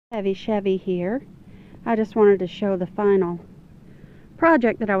Chevy here. I just wanted to show the final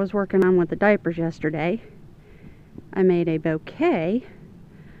project that I was working on with the diapers yesterday. I made a bouquet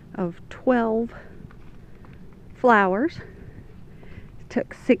of 12 flowers. It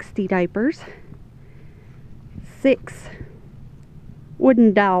took 60 diapers, 6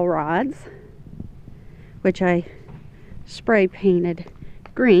 wooden dowel rods, which I spray painted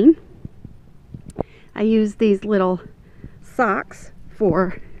green. I used these little socks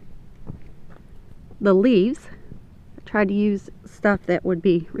for the leaves. I tried to use stuff that would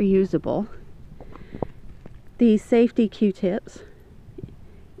be reusable. These safety Q-tips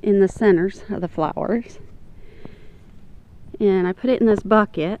in the centers of the flowers. And I put it in this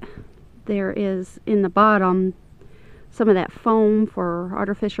bucket. There is in the bottom some of that foam for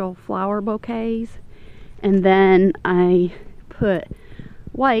artificial flower bouquets. And then I put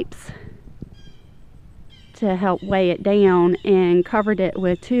wipes to help weigh it down and covered it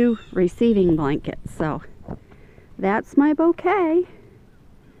with 2 receiving blankets. So that's my bouquet.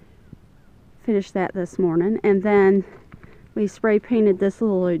 Finished that this morning, and then we spray painted this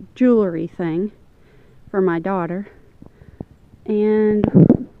little jewelry thing for my daughter,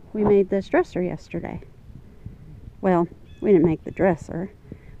 and we made this dresser yesterday. Well, we didn't make the dresser.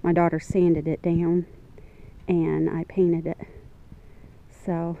 My daughter sanded it down and I painted it.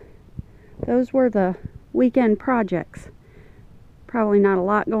 So those were the weekend projects. Probably not a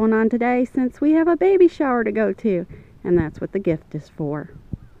lot going on today since we have a baby shower to go to, and that's what the gift is for.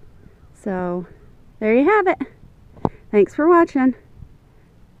 So there you have it. Thanks for watching.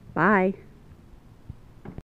 Bye.